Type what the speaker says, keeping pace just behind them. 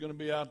going to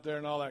be out there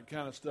and all that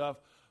kind of stuff.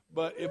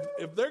 But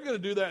if they're going to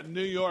do that in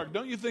New York,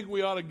 don't you think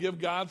we ought to give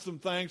God some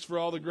thanks for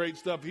all the great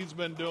stuff he's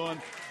been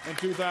doing in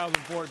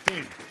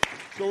 2014?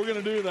 So we're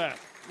going to do that.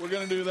 We're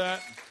going to do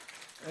that.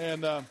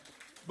 And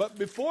but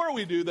before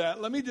we do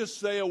that, let me just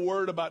say a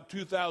word about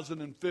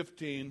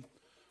 2015.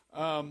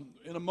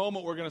 In a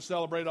moment, we're going to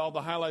celebrate all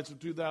the highlights of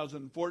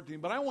 2014.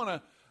 But I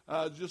want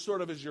to just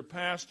sort of as your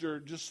pastor,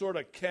 just sort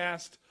of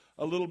cast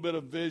a little bit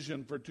of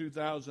vision for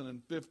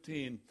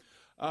 2015.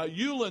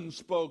 Eulin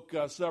spoke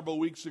several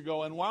weeks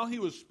ago, and while he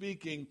was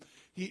speaking,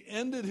 he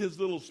ended his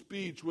little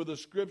speech with a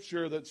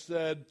scripture that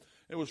said,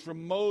 it was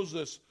from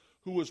Moses,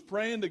 who was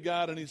praying to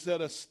God, and he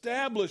said,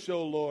 "Establish,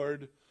 O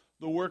Lord,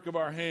 the work of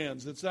our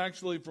hands." It's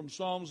actually from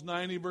Psalms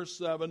 90, verse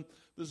 7.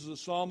 This is a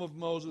psalm of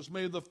Moses.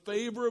 "May the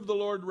favor of the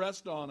Lord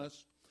rest on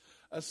us.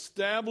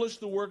 Establish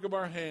the work of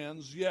our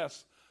hands."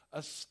 Yes,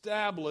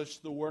 establish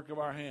the work of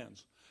our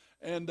hands.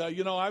 And,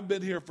 I've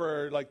been here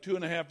for like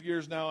 2.5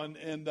 years now,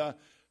 and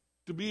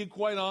to be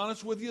quite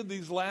honest with you,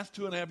 these last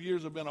 2.5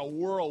 years have been a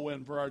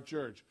whirlwind for our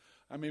church.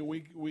 I mean,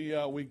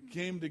 we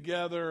came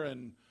together,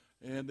 and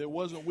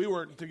we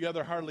weren't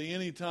together hardly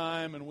any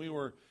time, and we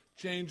were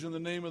changing the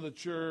name of the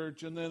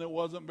church, and then it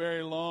wasn't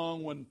very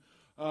long when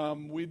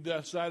we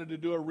decided to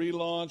do a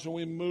relaunch, and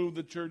we moved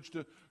the church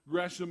to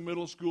Gresham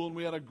Middle School, and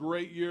we had a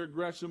great year at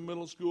Gresham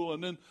Middle School.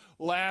 And then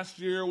last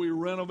year we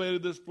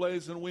renovated this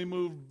place, and we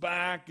moved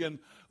back. And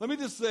let me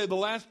just say, the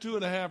last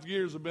 2.5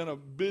 years have been a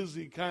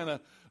busy kind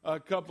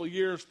of couple of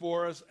years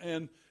for us.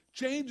 And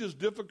change is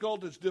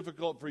difficult. It's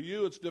difficult for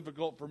you. It's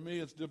difficult for me.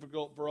 It's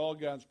difficult for all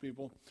God's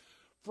people.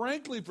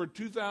 Frankly, for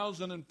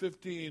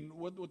 2015,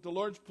 what the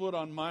Lord's put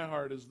on my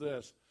heart is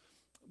this: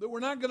 that we're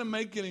not going to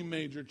make any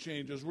major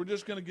changes. We're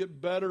just going to get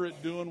better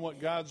at doing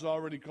what God's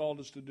already called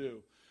us to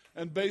do.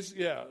 And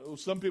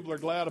some people are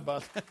glad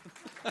about that.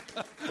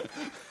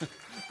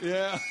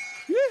 Yeah.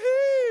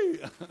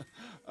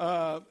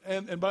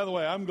 And by the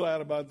way, I'm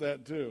glad about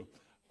that too.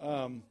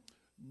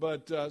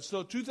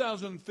 So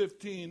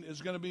 2015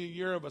 is going to be a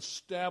year of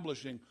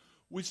establishing.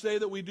 We say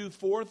that we do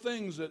 4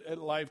 things at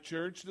Life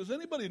Church. Does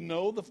anybody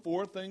know the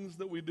 4 things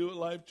that we do at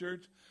Life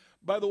Church?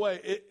 By the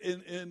way,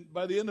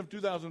 by the end of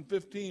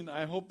 2015,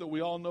 I hope that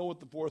we all know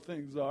what the 4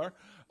 things are.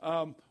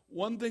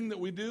 One thing that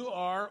we do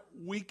are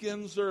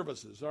weekend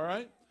services, all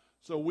right?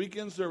 So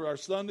weekend service, our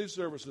Sunday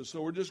services.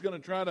 So we're just going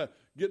to try to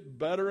get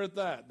better at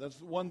that. That's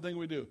one thing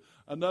we do.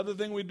 Another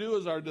thing we do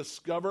is our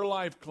Discover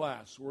Life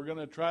class. We're going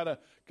to try to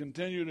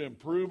continue to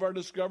improve our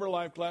Discover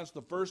Life class.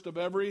 The first of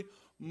every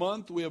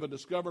month, we have a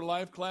Discover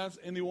Life class.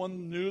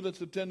 Anyone new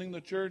that's attending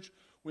the church,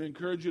 we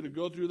encourage you to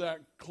go through that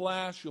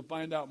class. You'll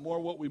find out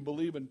more what we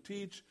believe and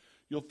teach.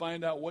 You'll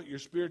find out what your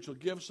spiritual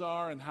gifts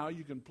are and how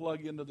you can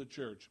plug into the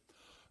church.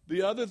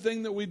 The other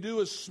thing that we do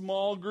is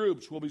small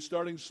groups. We'll be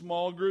starting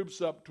small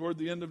groups up toward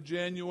the end of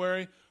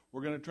January.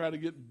 We're going to try to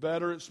get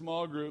better at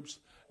small groups.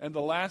 And the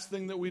last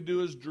thing that we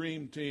do is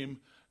Dream Team,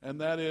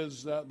 and that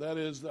is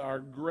our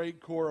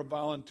great core of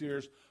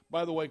volunteers.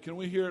 By the way, can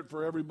we hear it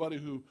for everybody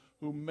who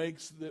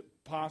makes it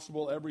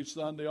possible every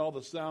Sunday, all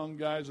the sound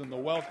guys and the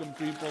welcome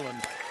people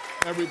and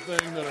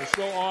everything that are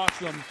so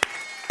awesome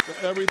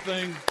for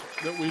everything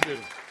that we do.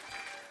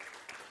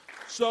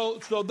 So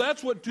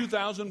that's what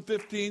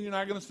 2015. You're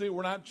not going to see.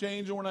 We're not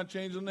changing. We're not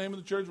changing the name of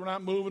the church. We're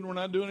not moving. We're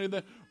not doing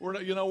anything.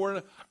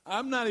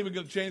 I'm not even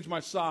going to change my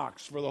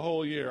socks for the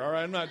whole year. All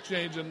right, I'm not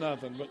changing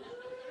nothing.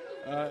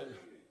 But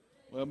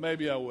well,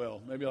 maybe I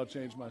will. Maybe I'll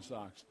change my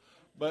socks.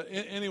 But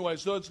anyway,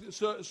 so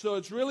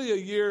it's really a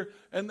year.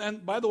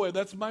 And by the way,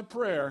 that's my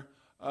prayer,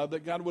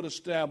 that God would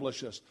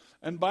establish us.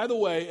 And by the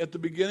way, at the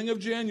beginning of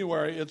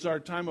January, it's our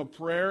time of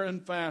prayer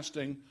and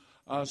fasting.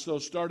 So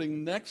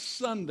starting next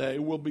Sunday,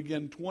 we'll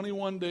begin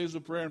 21 days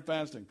of prayer and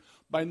fasting.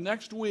 By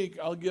next week,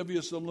 I'll give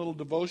you some little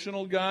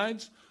devotional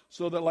guides,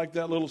 so that like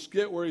that little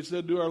skit where he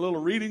said, do our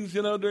little readings,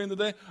 during the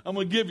day. I'm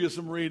going to give you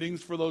some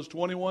readings for those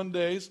 21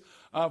 days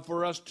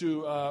for us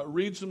to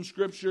read some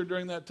scripture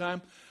during that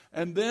time.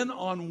 And then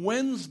on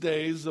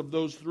Wednesdays of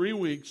those 3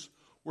 weeks,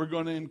 we're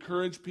going to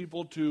encourage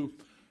people to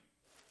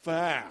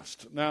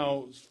fast.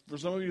 Now, for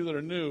some of you that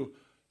are new,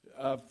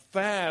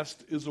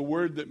 fast is a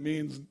word that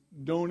means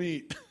don't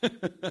eat.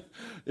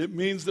 It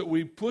means that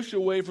we push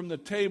away from the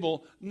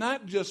table,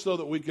 not just so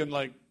that we can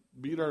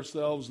beat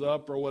ourselves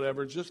up or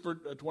whatever. It's just for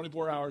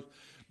 24 hours.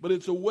 But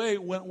it's a way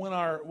when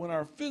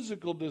our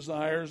physical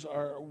desires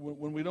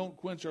when we don't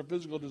quench our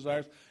physical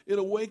desires, it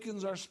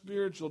awakens our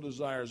spiritual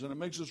desires, and it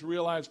makes us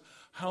realize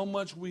how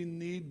much we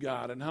need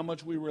God and how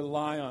much we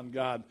rely on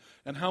God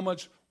and how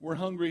much we're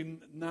hungry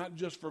not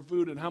just for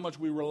food and how much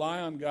we rely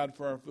on God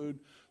for our food.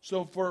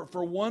 So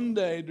for one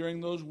day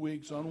during those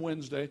weeks on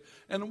Wednesday,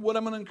 and what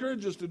I'm going to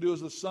encourage us to do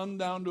is a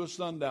sundown to a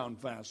sundown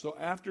fast. So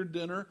after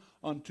dinner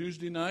on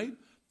Tuesday night,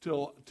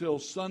 till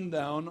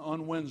sundown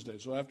on Wednesday.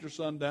 So after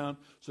sundown,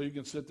 so you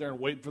can sit there and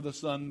wait for the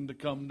sun to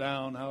come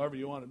down, however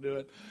you want to do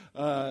it,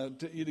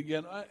 to eat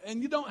again.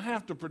 And you don't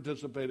have to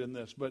participate in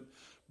this, but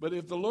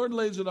if the Lord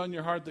lays it on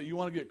your heart that you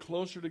want to get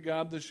closer to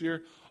God this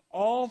year,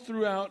 all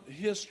throughout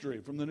history,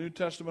 from the New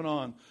Testament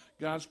on,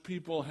 God's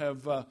people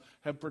have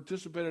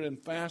participated in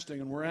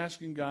fasting, and we're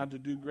asking God to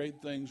do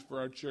great things for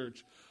our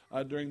church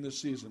during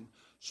this season.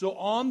 So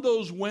on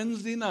those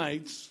Wednesday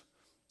nights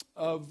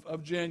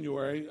of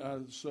January,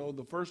 so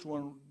the first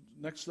one,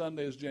 next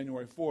Sunday is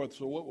January 4th,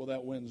 so what will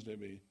that Wednesday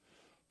be?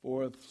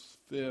 4th,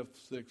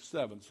 5th, 6th,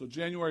 7th. So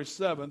January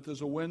 7th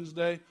is a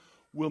Wednesday.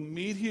 We'll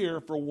meet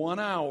here for 1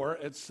 hour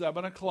at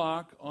 7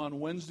 o'clock on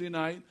Wednesday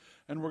night,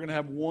 and we're going to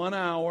have 1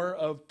 hour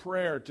of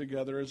prayer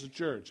together as a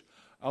church.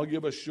 I'll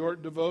give a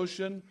short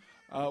devotion.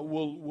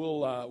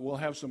 We'll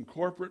have some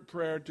corporate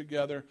prayer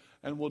together,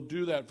 and we'll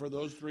do that for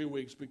those 3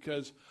 weeks,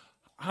 because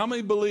how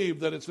many believe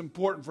that it's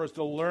important for us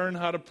to learn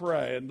how to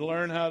pray and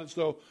learn how to,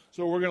 so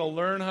we're going to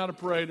learn how to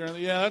pray during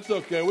yeah, that's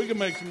okay. We can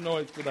make some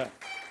noise for that.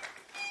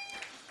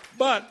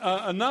 But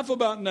enough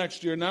about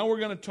next year. Now we're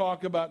going to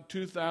talk about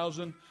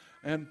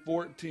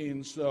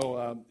 2014.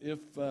 So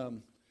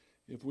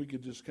if we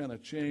could just kind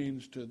of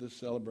change to this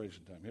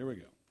celebration time. Here we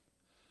go.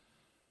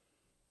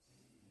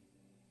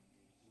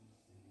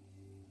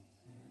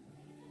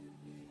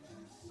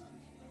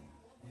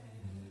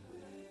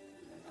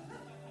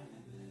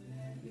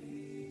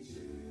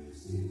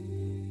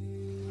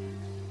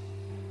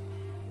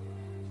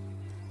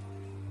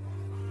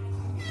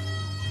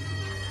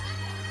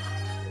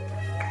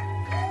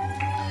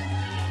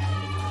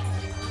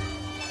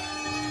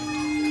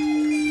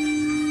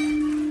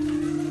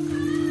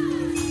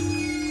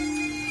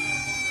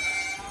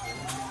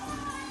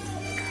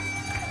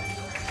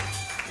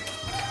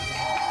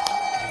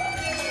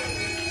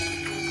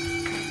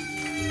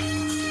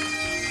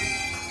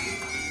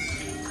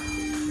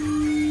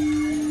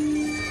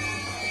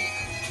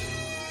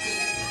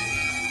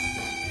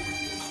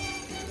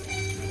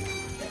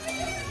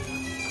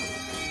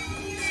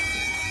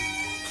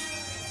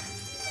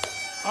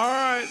 All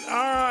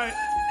right.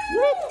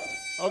 Whoop.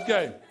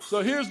 Okay,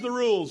 so here's the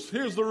rules.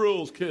 Here's the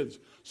rules, kids.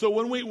 So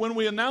when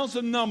we announce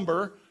a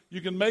number, you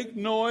can make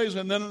noise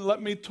and then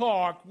let me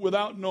talk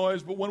without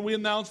noise. But when we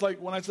announce, like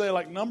when I say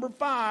like number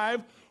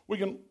 5, we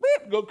can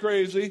go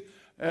crazy.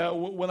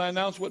 When I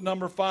announce what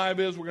number 5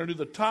 is, we're going to do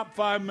the top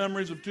 5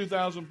 memories of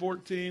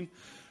 2014.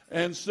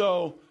 And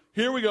so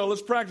here we go.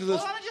 Let's practice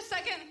this. Hold on just a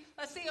second.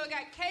 Let's see. We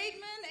got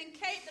Cademan and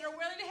Kate that are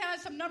willing to have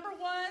some number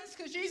 1s,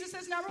 because Jesus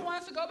says number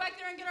 1. So go back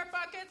there and get our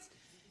buckets.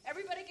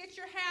 Everybody get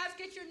your hats,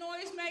 get your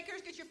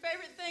noisemakers, get your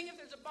favorite thing. If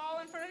there's a ball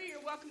in front of you,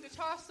 you're welcome to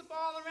toss the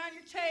ball around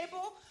your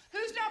table.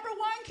 Who's number 1,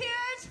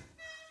 kids?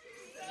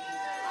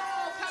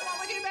 Oh, come on,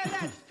 we can do better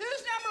than that.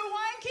 Who's number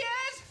 1,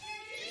 kids?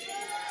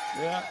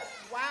 Yeah.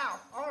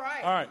 Wow. All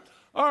right.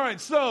 All right.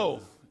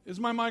 So is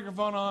my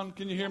microphone on?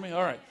 Can you hear me?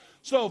 All right.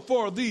 So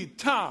for the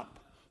top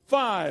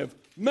 5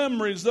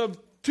 memories of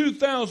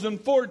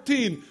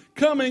 2014,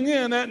 coming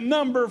in at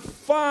number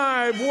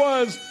 5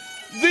 was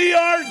the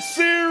Art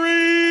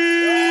Series.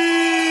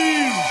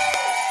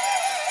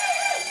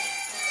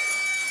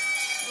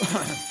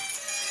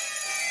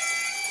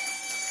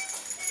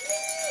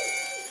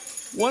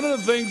 One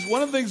of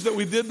the things that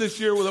we did this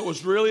year that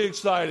was really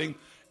exciting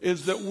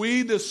is that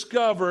we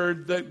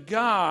discovered that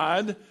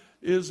God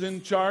is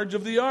in charge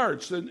of the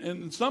arts.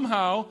 And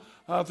somehow,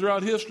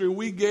 throughout history,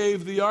 we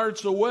gave the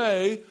arts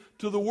away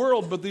to the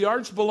world, but the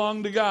arts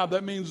belong to God.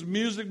 That means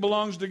music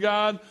belongs to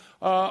God,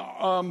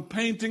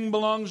 painting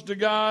belongs to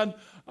God.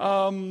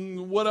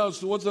 What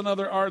else? What's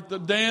another art? The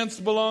dance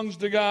belongs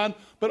to God,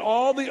 but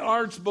all the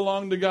arts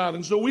belong to God.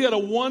 And so we had a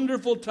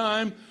wonderful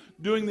time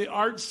doing the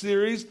art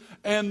series.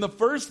 And the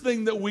first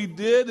thing that we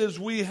did is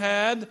we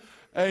had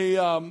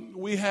go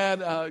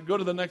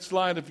to the next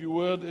slide if you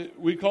would.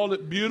 We called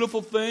it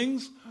Beautiful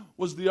Things,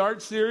 was the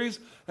art series.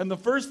 And the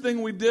first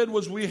thing we did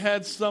was we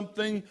had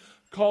something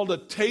called a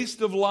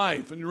Taste of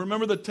Life. And you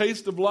remember the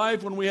Taste of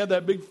Life when we had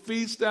that big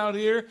feast out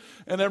here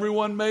and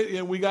everyone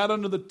we got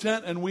under the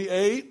tent and we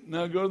ate.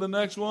 Now go to the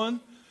next one.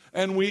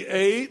 And we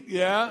ate,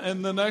 yeah.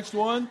 And the next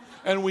one.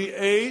 And we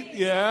ate,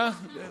 yeah.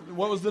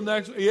 What was the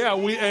next? Yeah,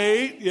 we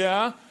ate,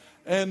 yeah.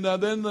 And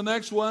then the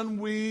next one,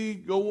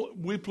 we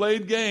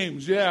played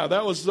games. Yeah,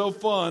 that was so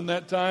fun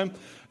that time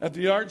at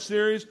the art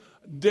series.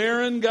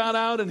 Darren got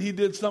out and he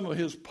did some of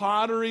his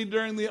pottery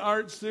during the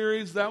art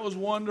series. That was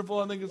wonderful.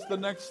 I think it's the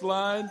next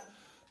slide.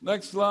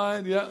 Next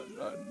slide, yeah.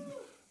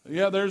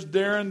 Yeah, there's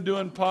Darren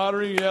doing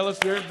pottery. Yeah,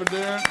 let's hear it for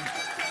Darren.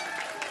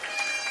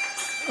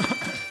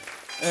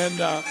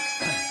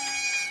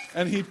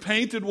 And he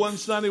painted one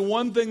Sunday.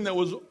 One thing that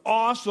was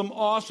awesome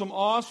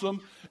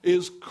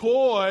is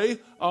Coy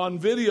on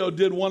video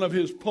did one of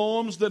his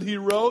poems that he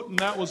wrote, and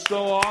that was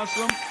so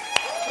awesome.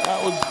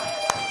 That was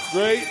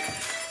great.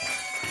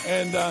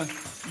 And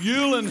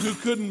Eulin, who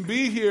couldn't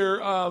be here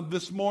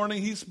this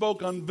morning, he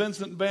spoke on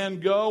Vincent van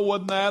Gogh.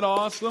 Wasn't that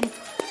awesome?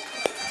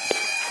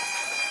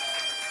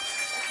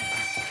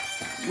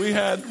 We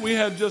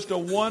had just a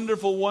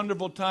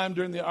wonderful time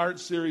during the art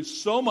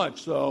series, so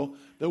much so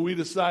that we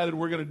decided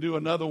we're going to do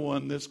another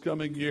one this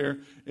coming year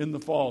in the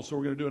fall. So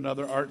we're going to do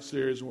another art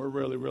series, and we're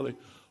really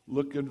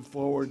looking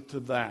forward to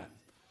that.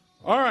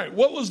 All right,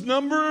 what was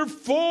number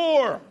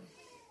 4?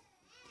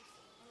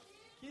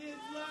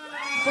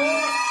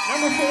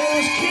 Number 4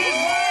 was Kids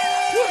Life.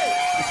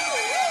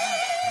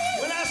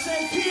 When I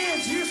say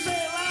kids, you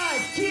say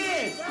life.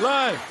 Kids.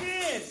 Life.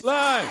 Kids.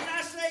 Life. When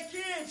I say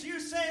kids, you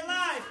say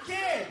life.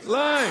 Kids.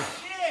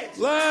 Life. Kids.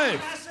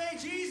 Life. When I say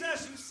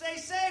Jesus, you say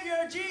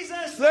Savior.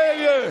 Jesus.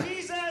 Savior.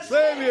 Jesus.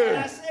 Savior. When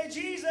I say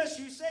Jesus,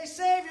 you say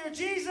Savior.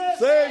 Jesus.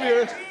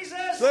 Savior.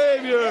 Jesus.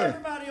 Savior.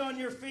 Everybody on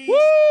your feet.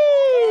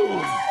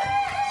 Woo!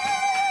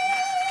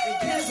 In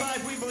Kids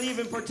Life, we believe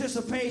in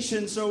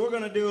participation, so we're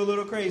going to do a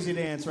little crazy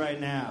dance right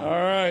now. All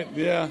right,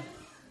 yeah.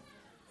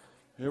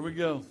 Here we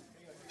go.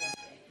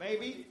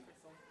 Baby.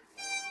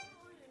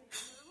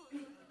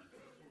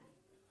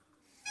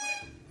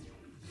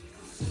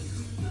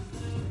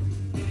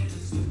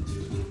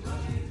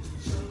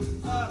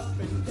 Up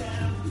and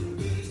down.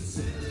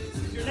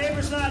 If your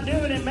neighbor's not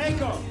doing it, make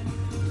them.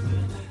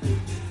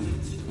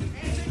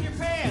 Hands in your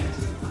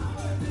pants.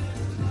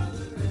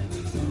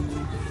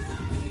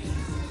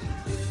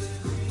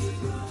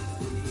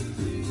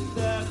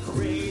 The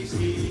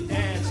crazy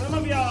dance. Some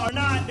of y'all are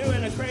not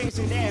doing a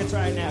crazy dance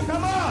right now.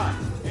 Come on.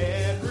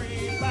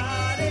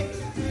 Everybody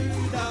do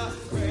the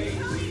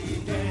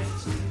crazy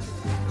dance.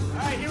 All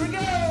right, here we go.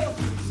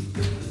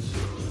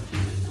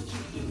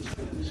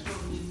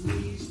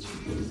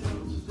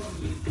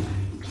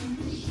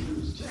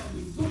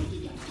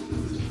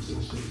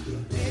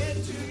 Head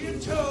to your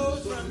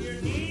toes, from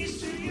your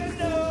knees to your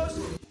nose,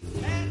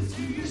 and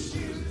to your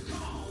shoes.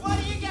 What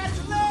do you got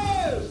to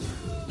lose?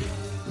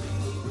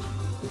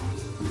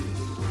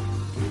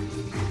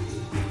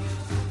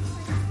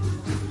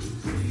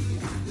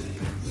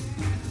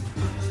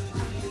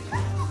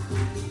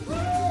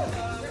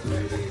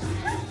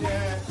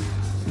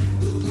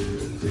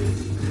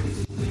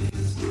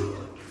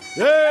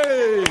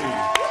 Yay!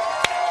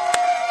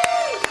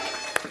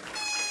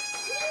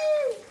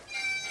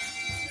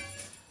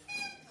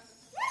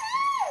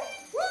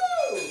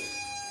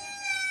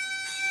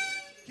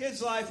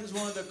 Kids Life is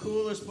one of the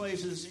coolest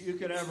places you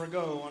could ever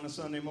go on a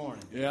Sunday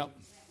morning. Yeah.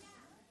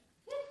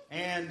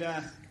 And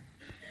the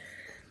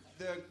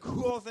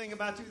cool thing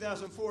about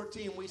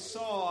 2014, we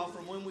saw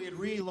from when we had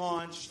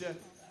relaunched,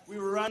 we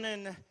were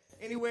running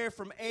anywhere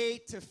from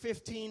 8 to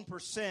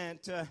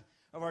 15%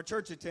 of our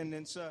church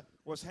attendance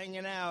was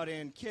hanging out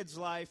in Kids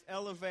Life,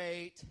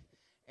 Elevate,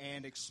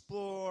 and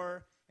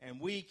Explore, and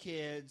We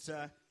Kids.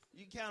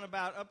 You count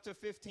about up to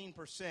 15%.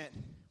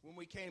 When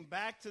we came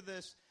back to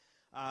this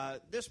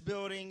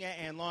building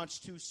and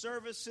launched 2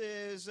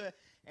 services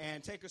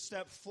and take a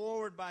step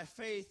forward by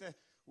faith,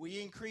 we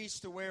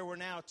increased to where we're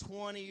now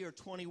 20 or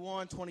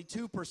 21,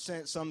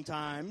 22%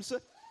 sometimes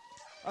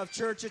of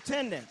church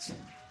attendance.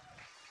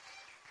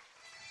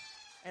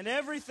 And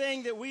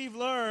everything that we've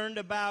learned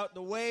about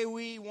the way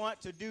we want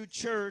to do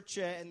church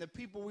and the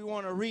people we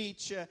want to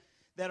reach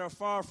that are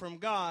far from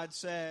God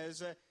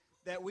says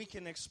that we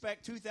can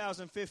expect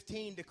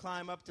 2015 to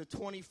climb up to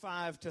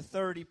 25 to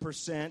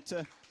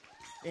 30%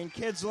 in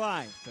Kids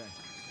Life.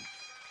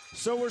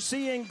 So we're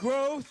seeing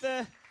growth.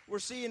 We're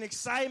seeing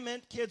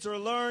excitement. Kids are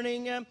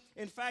learning.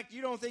 In fact,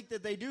 you don't think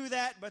that they do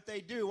that, but they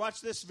do.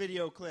 Watch this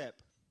video clip.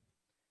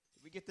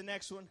 Did we get the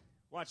next one?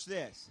 Watch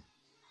this.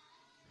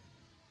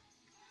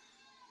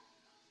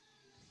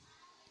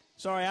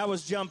 Sorry, I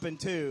was jumping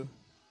too.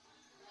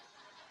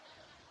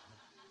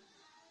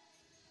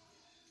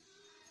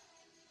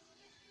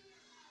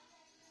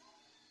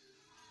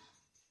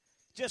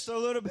 Just a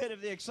little bit of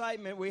the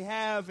excitement we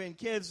have in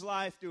Kids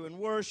Life doing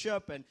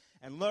worship and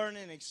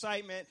learning,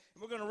 excitement.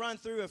 We're going to run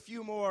through a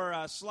few more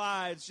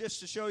slides just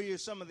to show you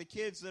some of the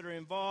kids that are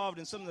involved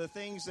and some of the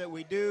things that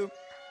we do.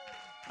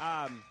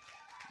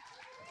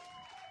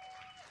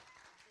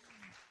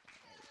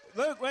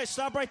 Luke, wait,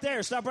 stop right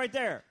there. Stop right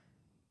there.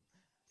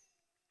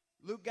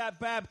 Luke got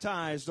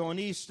baptized on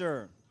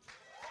Easter.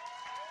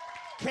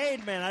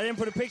 Cademan, I didn't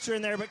put a picture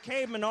in there, but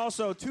Cademan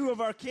also, 2 of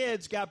our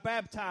kids got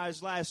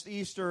baptized last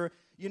Easter.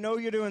 You know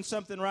you're doing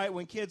something right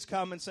when kids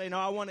come and say, no,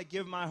 I want to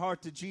give my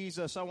heart to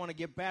Jesus. I want to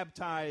get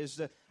baptized.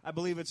 I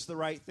believe it's the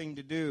right thing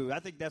to do. I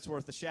think that's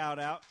worth a shout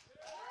out.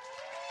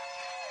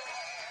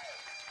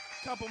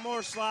 Couple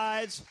more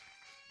slides.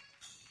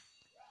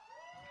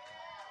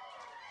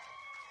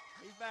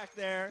 He's back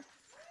there.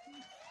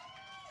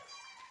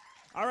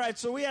 All right,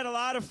 so we had a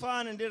lot of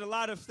fun and did a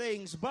lot of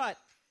things, but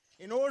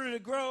in order to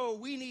grow,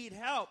 we need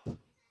help.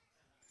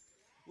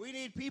 We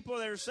need people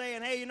that are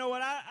saying, hey, you know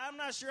what, I'm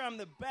not sure I'm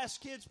the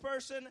best kids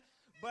person,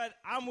 but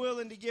I'm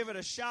willing to give it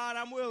a shot.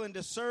 I'm willing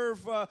to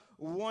serve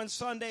one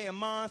Sunday a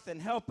month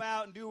and help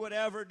out and do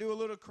whatever, do a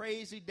little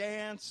crazy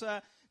dance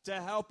to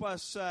help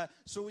us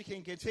so we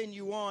can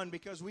continue on,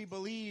 because we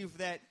believe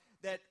that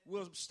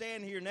we'll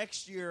stand here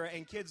next year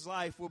and Kids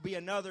Life will be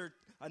another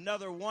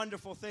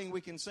wonderful thing we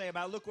can say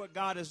about, look what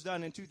God has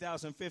done in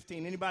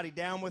 2015. Anybody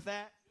down with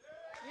that?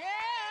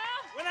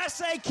 Yeah. When I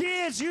say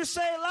kids, you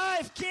say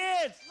life.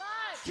 Kids.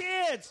 Life.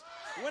 Kids.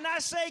 When I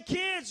say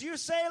kids, you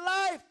say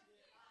life.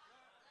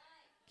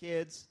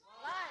 Kids.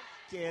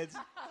 Life. Kids.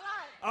 Life.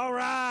 All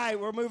right,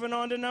 we're moving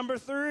on to number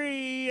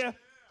 3. One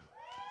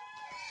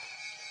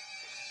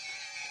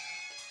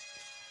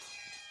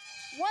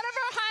of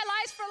our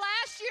highlights for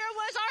last year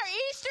was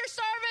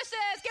Easter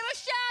services. Give a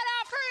shout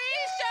out for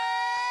Easter.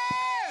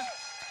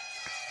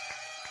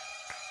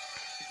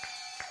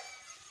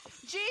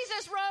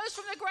 Jesus rose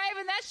from the grave,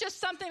 and that's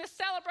just something to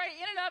celebrate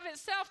in and of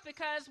itself,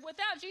 because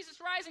without Jesus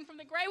rising from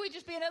the grave, we'd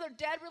just be another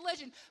dead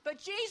religion. But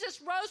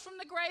Jesus rose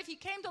from the grave. He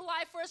came to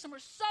life for us, and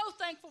we're so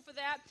thankful for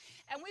that.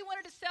 And we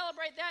wanted to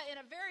celebrate that in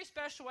a very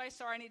special way.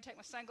 Sorry, I need to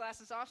take my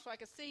sunglasses off so I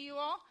can see you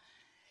all.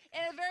 In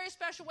a very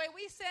special way,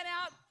 we sent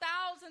out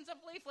thousands of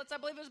leaflets. I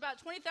believe it was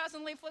about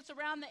 20,000 leaflets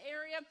around the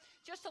area,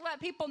 just to let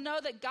people know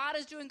that God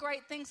is doing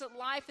great things at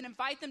Life and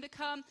invite them to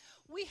come.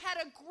 We had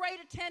a great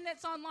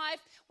attendance on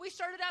Life. We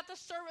started out the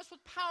service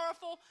with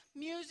powerful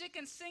music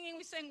and singing.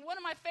 We sang one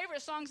of my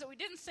favorite songs that we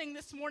didn't sing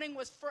this morning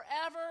was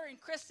Forever, and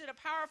Chris did a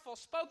powerful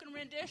spoken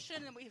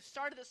rendition, and we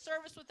started the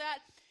service with that.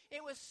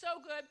 It was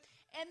so good.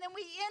 And then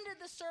we ended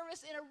the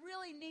service in a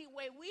really neat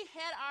way. We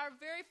had our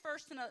very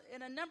first in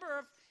a number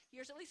of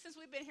years, at least since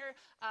we've been here,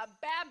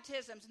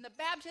 baptisms. And the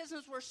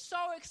baptisms were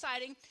so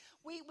exciting.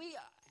 We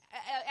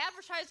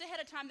advertised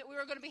ahead of time that we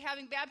were going to be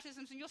having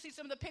baptisms, and you'll see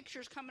some of the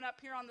pictures coming up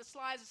here on the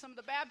slides of some of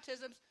the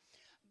baptisms.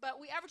 But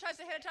we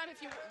advertised ahead of time.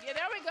 There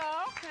we go.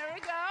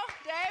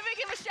 David,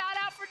 give a shout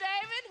out for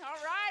David.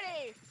 All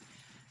righty.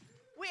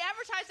 We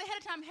advertised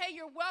ahead of time, hey,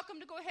 you're welcome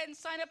to go ahead and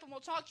sign up, and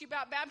we'll talk to you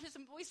about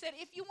baptism. But we said,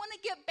 if you want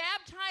to get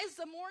baptized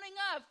the morning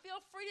of,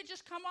 feel free to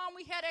just come on.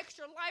 We had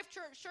extra Life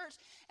Church shirts,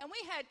 and we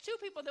had 2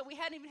 people that we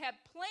hadn't even had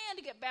planned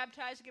to get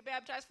baptized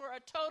for a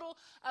total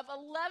of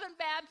 11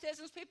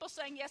 baptisms. People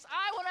saying, yes,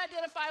 I want to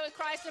identify with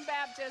Christ in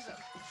baptism.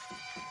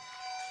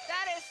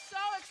 That is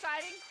so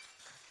exciting.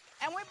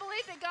 And we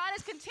believe that God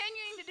is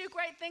continuing to do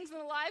great things in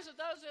the lives of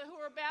those who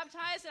are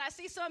baptized. And I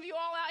see some of you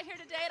all out here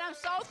today, and I'm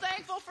so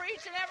thankful for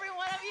each and every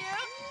one of you.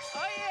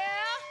 Oh,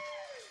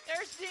 yeah.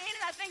 There's Dean,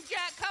 and I think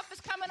Jack Cup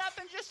is coming up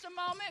in just a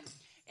moment.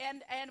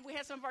 And we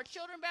had some of our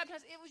children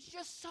baptized. It was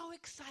just so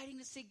exciting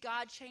to see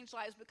God change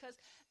lives, because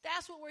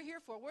that's what we're here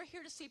for. We're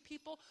here to see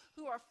people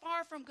who are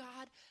far from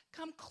God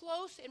come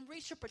close and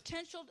reach their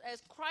potential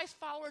as Christ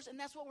followers, and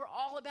that's what we're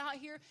all about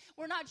here.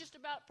 We're not just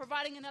about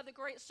providing another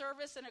great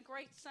service and a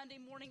great Sunday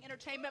morning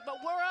entertainment, but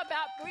we're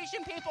about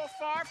reaching people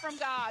far from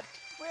God.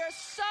 We're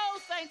so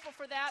thankful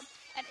for that,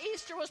 and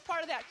Easter was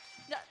part of that.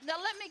 Now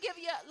let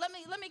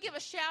me give a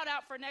shout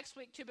out for next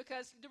week too,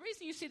 because the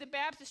reason you see the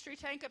baptistry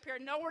tank up here,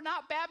 no, we're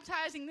not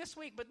baptizing this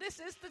week, but this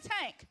is the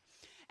tank.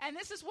 And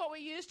this is what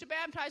we use to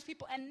baptize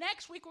people. And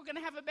next week, we're going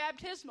to have a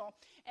baptismal.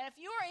 And if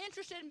you are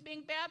interested in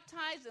being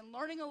baptized and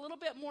learning a little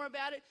bit more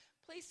about it,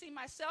 please see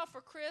myself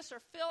or Chris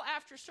or Phil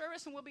after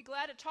service, and we'll be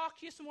glad to talk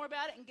to you some more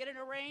about it and get it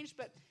arranged.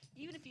 But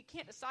even if you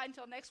can't decide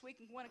until next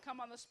week and want to come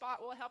on the spot,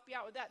 we'll help you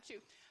out with that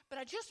too. But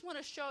I just want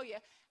to show you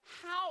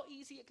how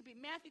easy it can be.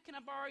 Matthew, can I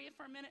borrow you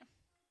for a minute?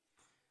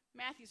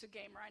 Matthew's a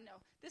gamer, I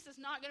know. This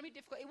is not going to be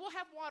difficult. It will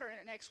have water in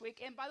it next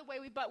week. And by the way,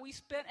 we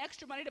spent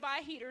extra money to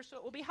buy a heater, so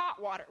it will be hot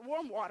water,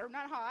 warm water,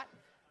 not hot.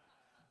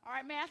 All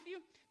right,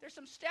 Matthew, there's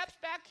some steps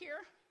back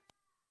here.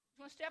 You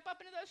want to step up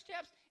into those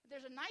steps?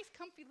 There's a nice,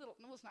 comfy little,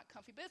 no, it's not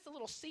comfy, but it's a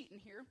little seat in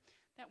here.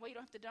 That way you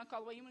don't have to dunk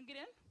all the way. You want to get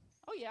in?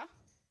 Oh, yeah.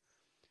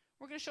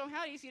 We're going to show him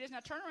how easy it is.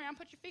 Now turn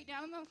around, put your feet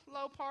down in the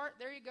low part.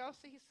 There you go.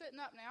 See, he's sitting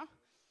up now.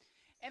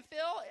 And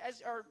Phil,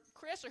 or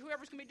Chris, or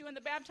whoever's going to be doing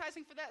the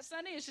baptizing for that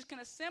Sunday is just going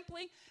to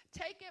simply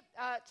take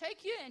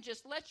you and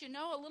just let you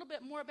know a little bit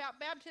more about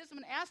baptism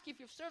and ask you if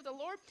you've served the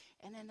Lord,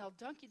 and then they'll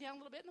dunk you down a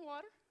little bit in the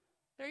water.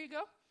 There you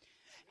go.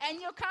 And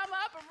you'll come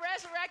up and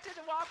resurrected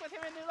to walk with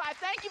him in new life.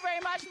 Thank you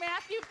very much,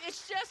 Matthew.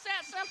 It's just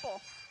that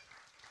simple.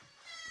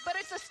 But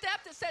it's a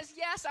step that says,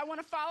 yes, I want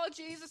to follow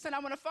Jesus, and I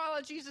want to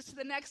follow Jesus to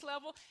the next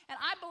level. And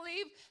I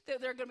believe that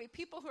there are going to be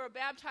people who are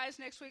baptized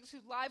next week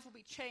whose lives will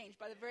be changed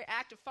by the very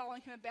act of following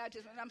him in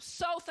baptism. And I'm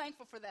so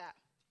thankful for that.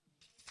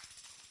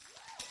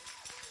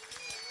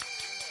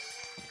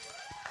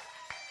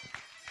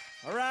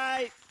 All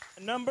right.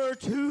 Number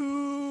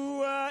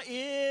 2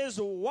 is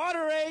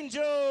Water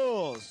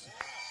Angels.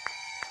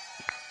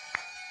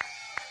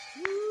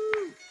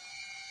 Woo.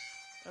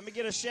 Let me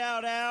get a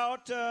shout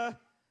out.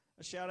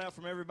 A shout out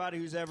from everybody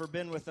who's ever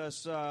been with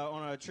us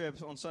on a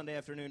trip on Sunday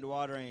afternoon to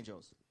Water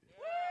Angels.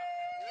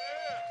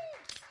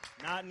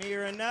 Yeah. Not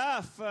near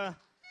enough. But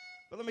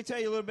let me tell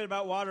you a little bit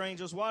about Water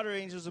Angels. Water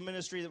Angels is a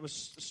ministry that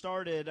was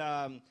started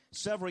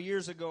several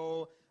years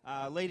ago.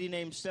 A lady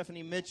named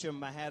Stephanie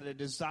Mitchum had a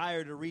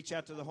desire to reach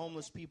out to the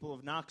homeless people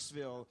of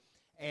Knoxville.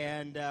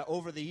 And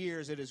over the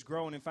years, it has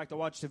grown. In fact, I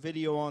watched a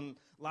video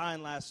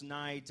online last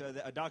night,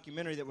 a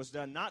documentary that was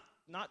done not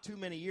too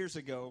many years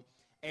ago.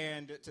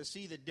 And to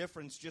see the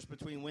difference just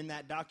between when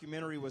that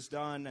documentary was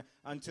done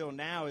until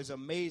now is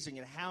amazing.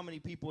 And how many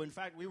people, in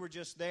fact, we were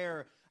just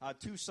there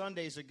 2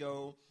 Sundays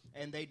ago,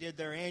 and they did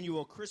their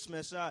annual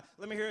Christmas.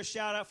 Let me hear a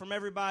shout out from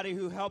everybody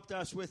who helped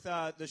us with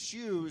the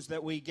shoes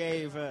that we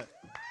gave.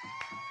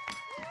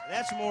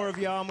 That's more of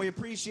y'all, and we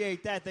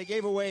appreciate that. They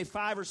gave away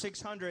 500 or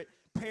 600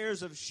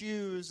 pairs of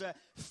shoes,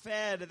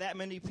 fed that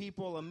many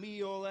people a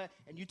meal,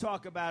 and you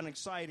talk about an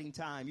exciting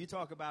time. You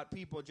talk about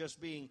people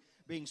just being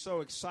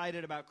so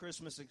excited about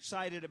Christmas,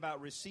 excited about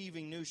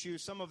receiving new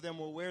shoes. Some of them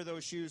will wear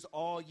those shoes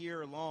all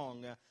year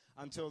long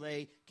until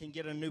they can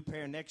get a new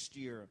pair next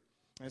year.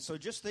 And so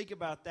just think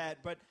about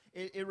that. But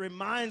it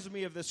reminds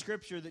me of the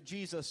scripture that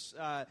Jesus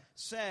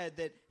said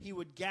that he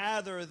would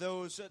gather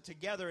those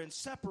together and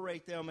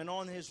separate them. And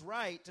on his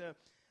right,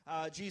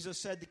 Jesus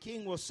said, the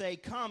king will say,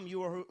 "Come,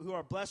 you who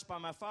are blessed by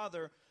my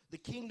Father. The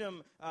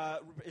kingdom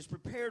is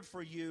prepared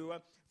for you.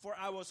 For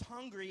I was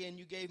hungry, and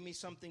you gave me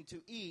something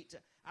to eat.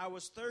 I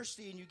was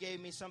thirsty, and you gave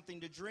me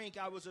something to drink.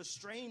 I was a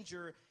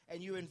stranger,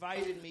 and you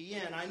invited me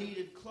in. I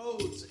needed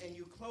clothes, and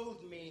you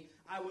clothed me.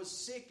 I was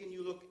sick, and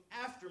you looked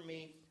after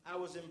me. I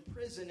was in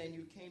prison, and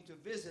you came to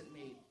visit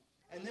me."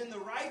 And then the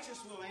righteous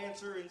will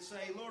answer and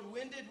say, "Lord,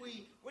 when did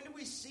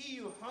we see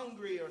you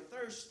hungry or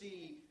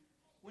thirsty?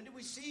 When did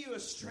we see you a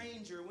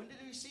stranger? When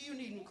did we see you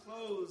needing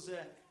clothes?"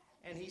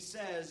 And he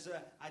says,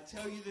 "I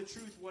tell you the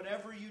truth,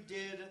 whatever you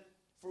did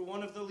for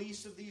one of the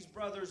least of these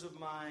brothers of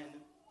mine,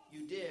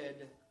 you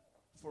did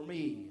for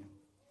me."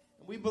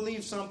 And we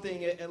believe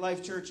something at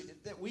Life Church,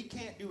 that we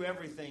can't do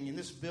everything in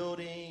this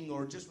building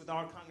or just with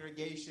our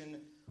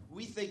congregation.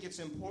 We think it's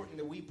important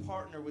that we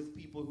partner with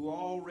people who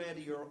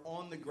already are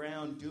on the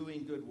ground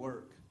doing good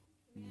work.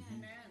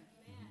 Amen.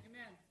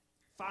 Amen.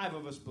 5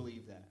 of us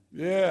believe that.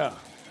 Yeah.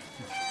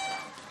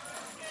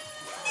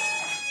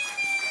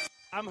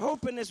 I'm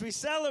hoping as we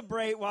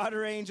celebrate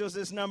Water Angels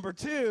this number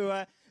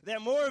 2,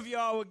 that more of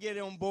y'all will get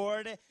on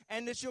board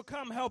and that you'll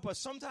come help us.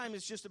 Sometimes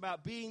it's just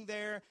about being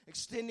there,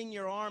 extending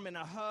your arm in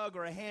a hug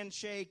or a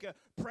handshake,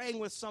 praying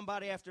with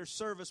somebody after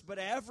service. But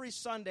every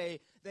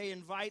Sunday, they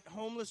invite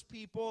homeless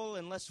people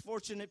and less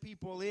fortunate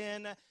people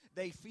in.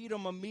 They feed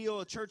them a meal.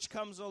 A church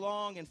comes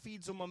along and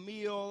feeds them a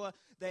meal.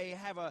 They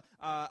have a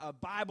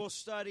Bible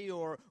study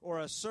or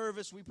a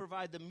service. We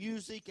provide the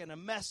music and a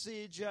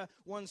message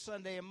one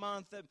Sunday a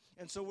month.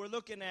 And so we're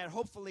looking at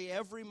hopefully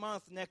every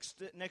month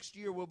next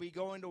year we'll be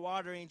going to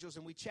Water Angels,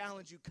 and we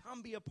challenge you,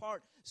 come be a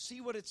part. See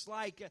what it's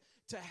like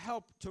to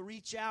help, to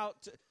reach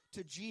out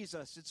to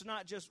Jesus. It's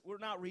not just, we're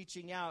not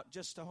reaching out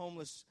just to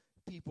homeless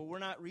people. We're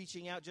not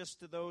reaching out just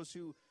to those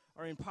who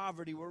are in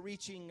poverty. We're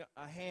reaching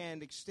a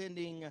hand,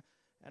 extending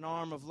an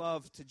arm of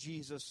love to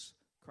Jesus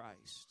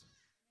Christ.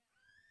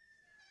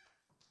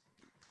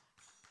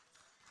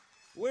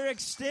 We're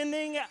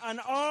extending an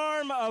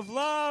arm of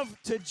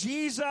love to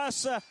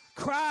Jesus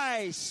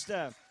Christ.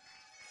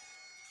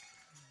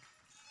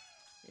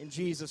 In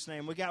Jesus'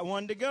 name. We got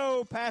one to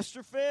go,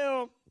 Pastor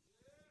Phil.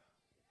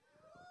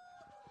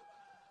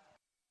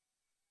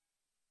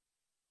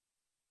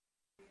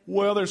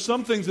 Well, there's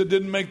some things that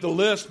didn't make the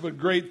list, but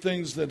great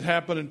things that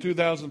happened in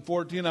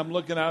 2014. I'm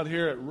looking out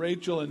here at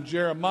Rachel and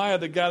Jeremiah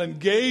that got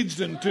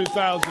engaged in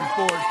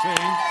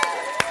 2014.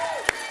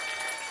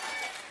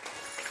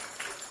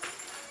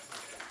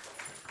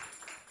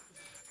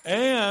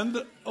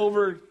 And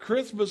over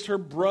Christmas, her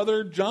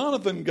brother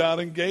Jonathan got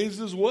engaged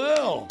as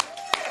well.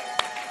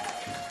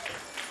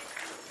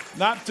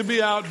 Not to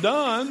be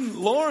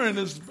outdone, Lauren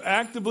is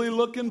actively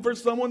looking for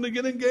someone to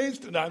get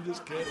engaged to. No, I'm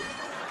just kidding.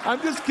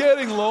 I'm just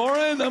kidding,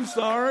 Lauren. I'm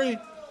sorry.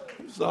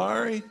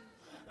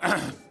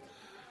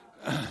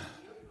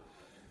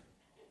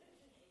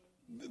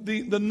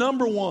 The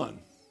number one.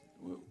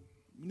 We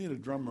need a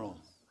drum roll.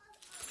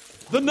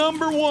 The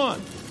number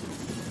one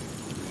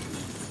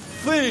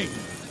thing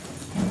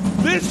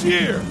this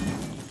year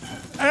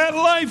at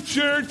Life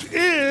Church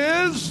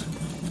is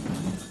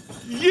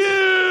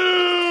you.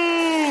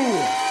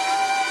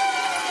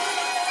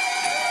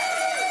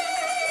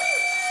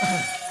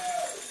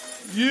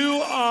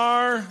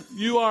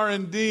 You are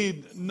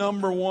indeed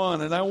number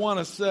one. And I want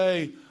to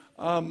say,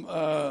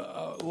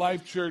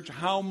 Life Church,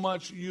 how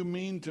much you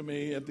mean to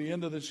me at the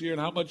end of this year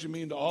and how much you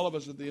mean to all of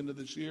us at the end of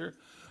this year.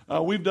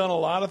 We've done a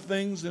lot of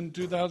things in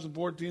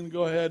 2014.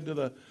 Go ahead to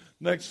the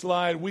next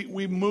slide.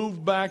 We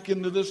moved back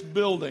into this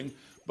building.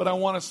 But I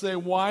want to say,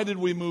 why did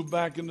we move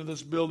back into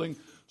this building?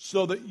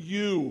 So that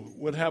you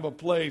would have a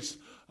place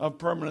of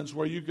permanence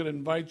where you could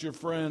invite your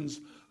friends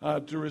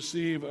to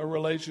receive a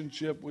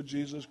relationship with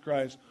Jesus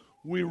Christ.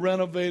 We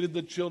renovated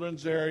the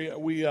children's area.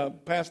 We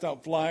passed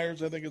out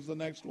flyers. I think it's the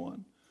next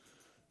one.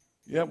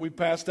 Yeah, we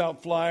passed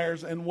out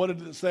flyers. And what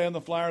did it say on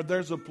the flyer?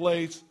 There's a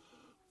place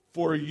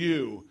for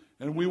you.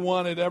 And we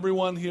wanted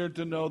everyone here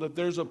to know that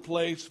there's a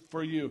place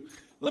for you.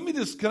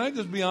 Can I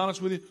just be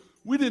honest with you?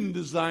 We didn't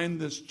design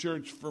this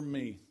church for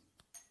me.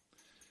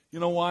 You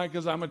know why?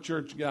 Because I'm a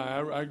church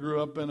guy. I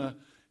grew up in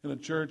a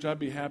church. I'd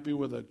be happy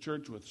with a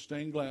church with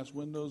stained glass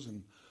windows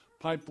and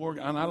pipe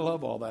organ. And I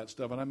love all that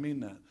stuff, and I mean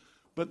that.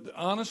 But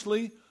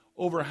honestly,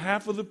 over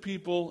half of the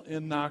people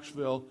in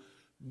Knoxville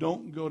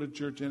don't go to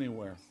church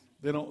anywhere.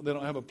 They don't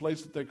have a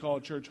place that they call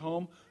a church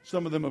home.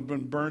 Some of them have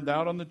been burned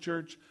out on the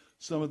church.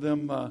 Some of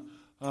them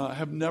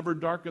have never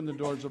darkened the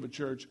doors of a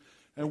church.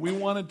 And we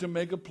wanted to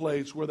make a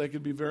place where they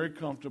could be very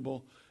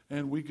comfortable,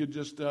 and we could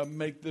just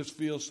make this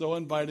feel so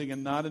inviting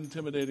and not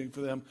intimidating for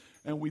them.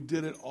 And we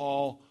did it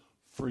all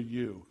for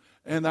you.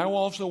 And I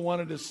also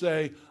wanted to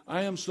say,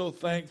 I am so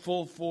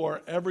thankful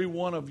for every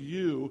one of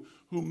you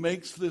who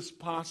makes this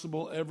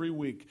possible every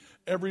week.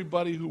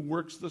 Everybody who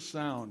works the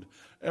sound,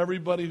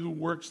 everybody who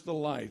works the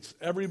lights,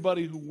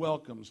 everybody who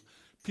welcomes,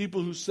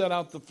 people who set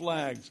out the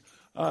flags,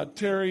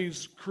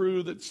 Terry's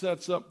crew that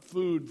sets up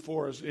food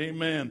for us,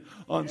 amen,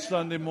 on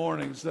Sunday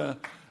mornings,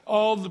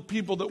 all the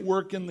people that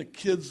work in the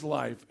kids'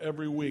 life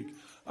every week,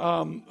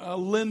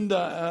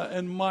 Linda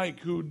and Mike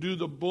who do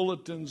the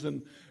bulletins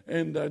and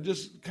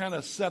just kind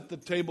of set the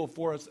table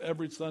for us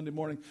every Sunday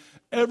morning.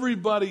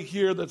 Everybody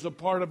here that's a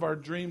part of our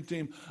dream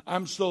team,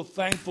 I'm so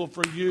thankful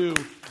for you.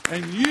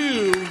 And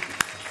you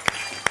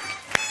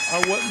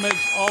are what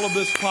makes all of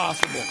this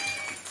possible.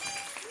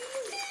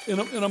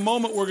 In a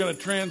moment, we're going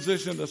to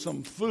transition to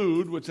some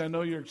food, which I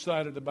know you're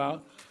excited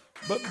about.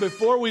 But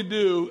before we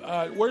do,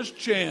 where's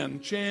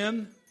Chan?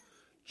 Chan,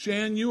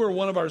 you are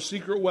one of our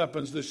secret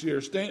weapons this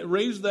year.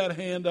 Raise that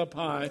hand up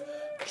high.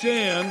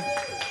 Chan,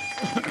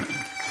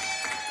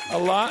 a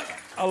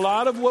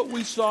lot of what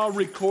we saw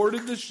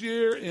recorded this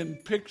year in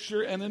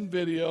picture and in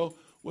video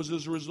was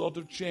as a result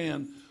of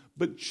Chan.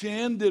 But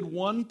Chan did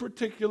one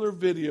particular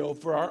video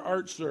for our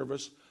art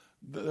service,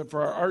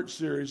 for our art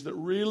series, that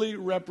really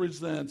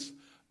represents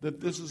that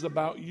this is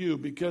about you.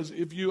 Because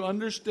if you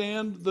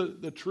understand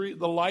the tree,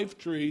 the life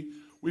tree,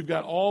 we've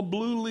got all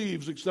blue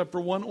leaves except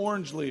for one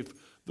orange leaf.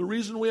 The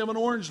reason we have an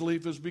orange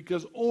leaf is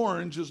because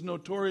orange is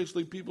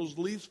notoriously people's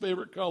least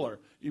favorite color,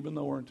 even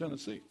though we're in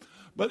Tennessee.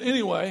 But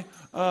anyway,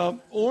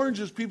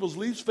 orange is people's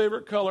least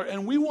favorite color,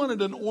 and we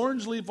wanted an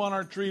orange leaf on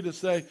our tree to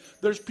say,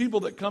 there's people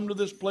that come to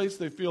this place,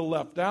 they feel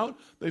left out,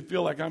 they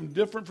feel like I'm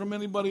different from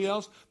anybody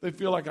else, they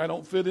feel like I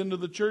don't fit into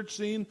the church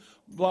scene,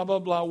 blah, blah,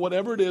 blah,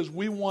 whatever it is.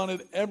 We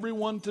wanted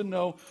everyone to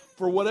know,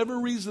 for whatever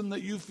reason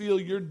that you feel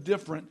you're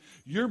different,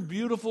 you're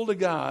beautiful to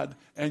God,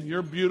 and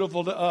you're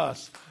beautiful to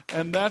us.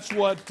 And that's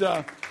what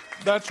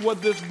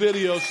this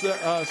video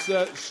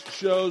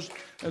shows.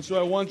 And so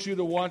I want you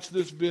to watch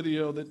this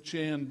video that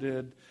Chan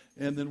did,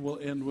 and then we'll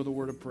end with a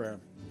word of prayer.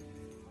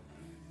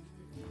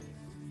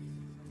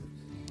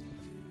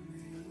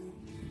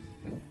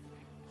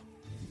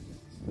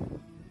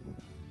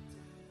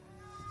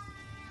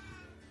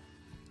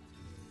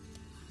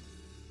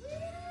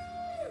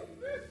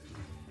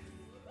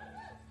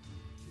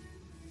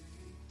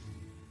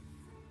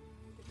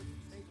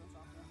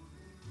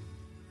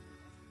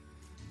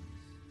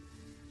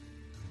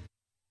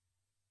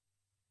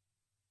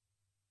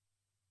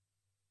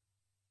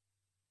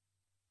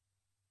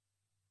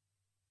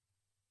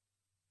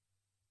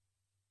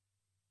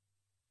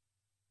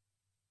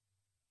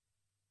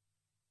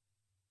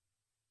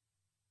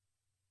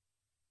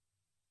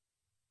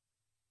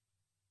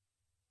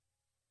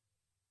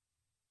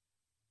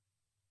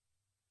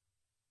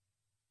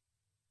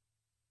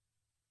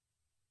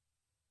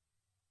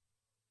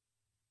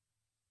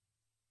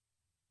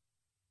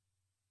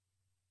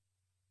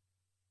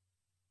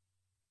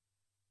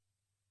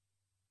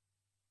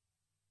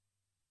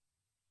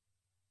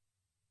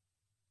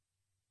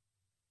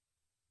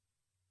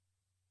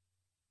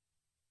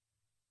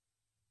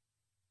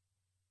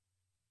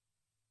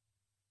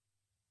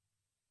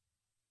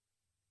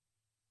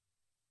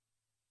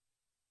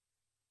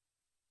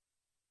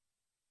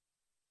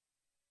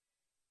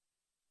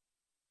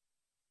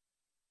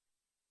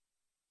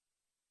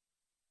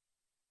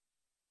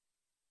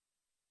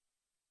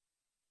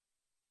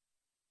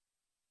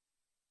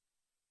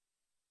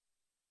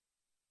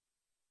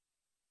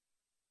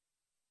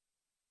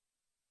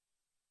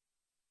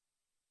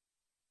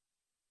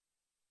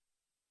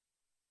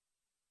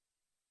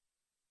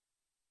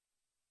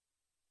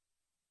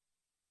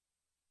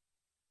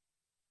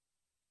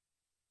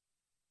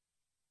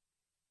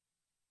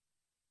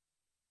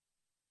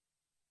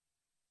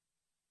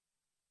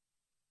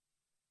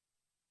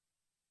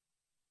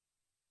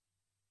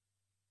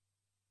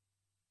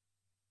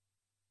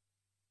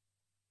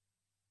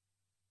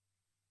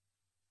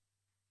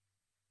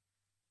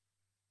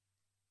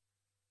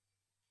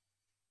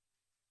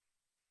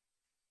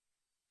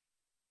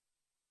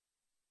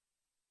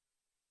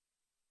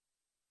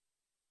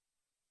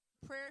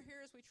 Prayer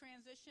here as we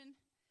transition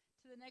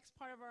to the next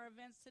part of our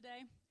events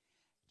today.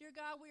 Dear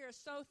God, we are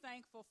so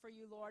thankful for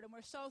you, Lord, and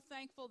we're so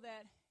thankful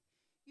that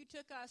you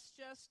took us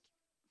just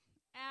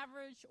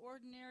average,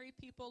 ordinary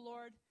people,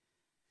 Lord,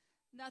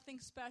 nothing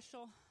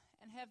special,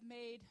 and have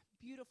made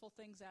beautiful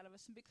things out of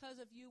us. And because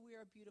of you, we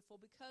are beautiful.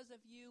 Because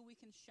of you, we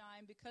can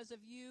shine. Because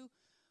of you,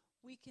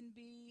 we can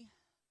be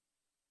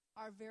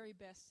our very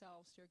best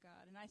selves, dear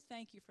God. And I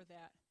thank you for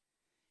that.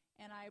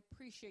 And I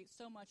appreciate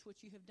so much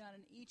what you have done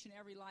in each and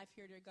every life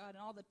here, dear God, and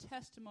all the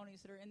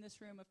testimonies that are in this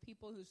room of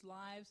people whose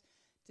lives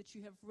that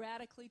you have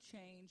radically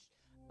changed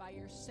by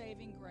your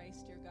saving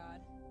grace, dear God.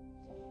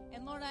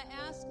 And Lord, I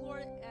ask,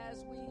 Lord,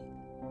 as we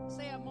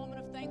say a moment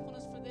of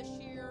thankfulness for this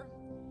year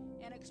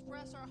and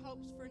express our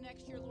hopes for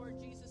next year, Lord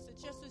Jesus, that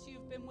just as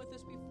you've been with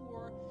us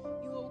before,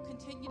 you will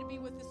continue to be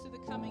with us through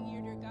the coming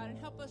year, dear God, and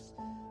help us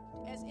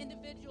as individuals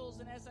individuals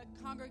and as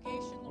a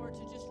congregation, Lord,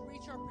 to just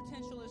reach our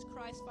potential as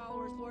Christ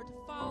followers, Lord, to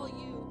follow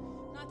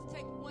you, not to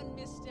take one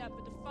misstep,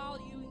 but to follow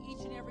you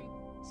each and every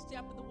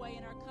step of the way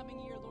in our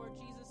coming year, Lord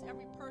Jesus.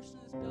 Every person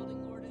in this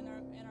building, Lord, in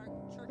our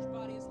church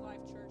body is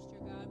Life Church,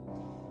 dear God.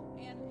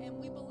 And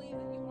we believe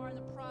that you are in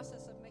the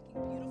process of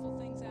making beautiful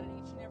things out of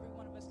each and every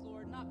one of us,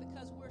 Lord, not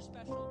because we're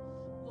special,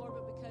 Lord,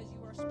 but because you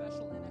are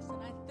special in us.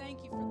 And I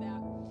thank you for that.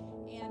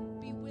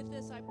 And be with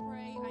us, I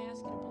pray. I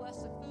ask you to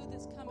bless the food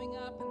that's coming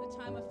up and the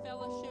time of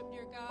fellowship,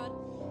 dear God.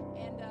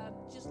 And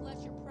just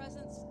let your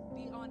presence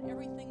be on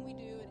everything we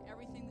do and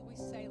everything that we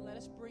say. Let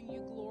us bring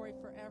you glory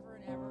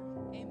forever and ever.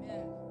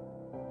 Amen.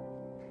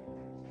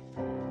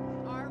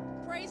 Our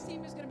praise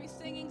team is going to be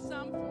singing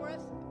some for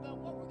us, but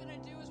what we're going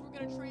to do is we're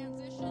going to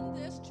transition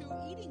this to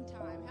eating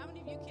time. How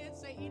many of you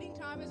kids say eating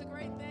time is a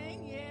great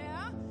thing?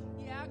 Yeah,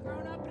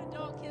 grown up and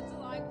adult kids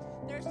alike.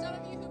 There's some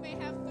of you who may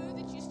have food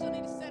that you still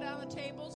need to set on the tables.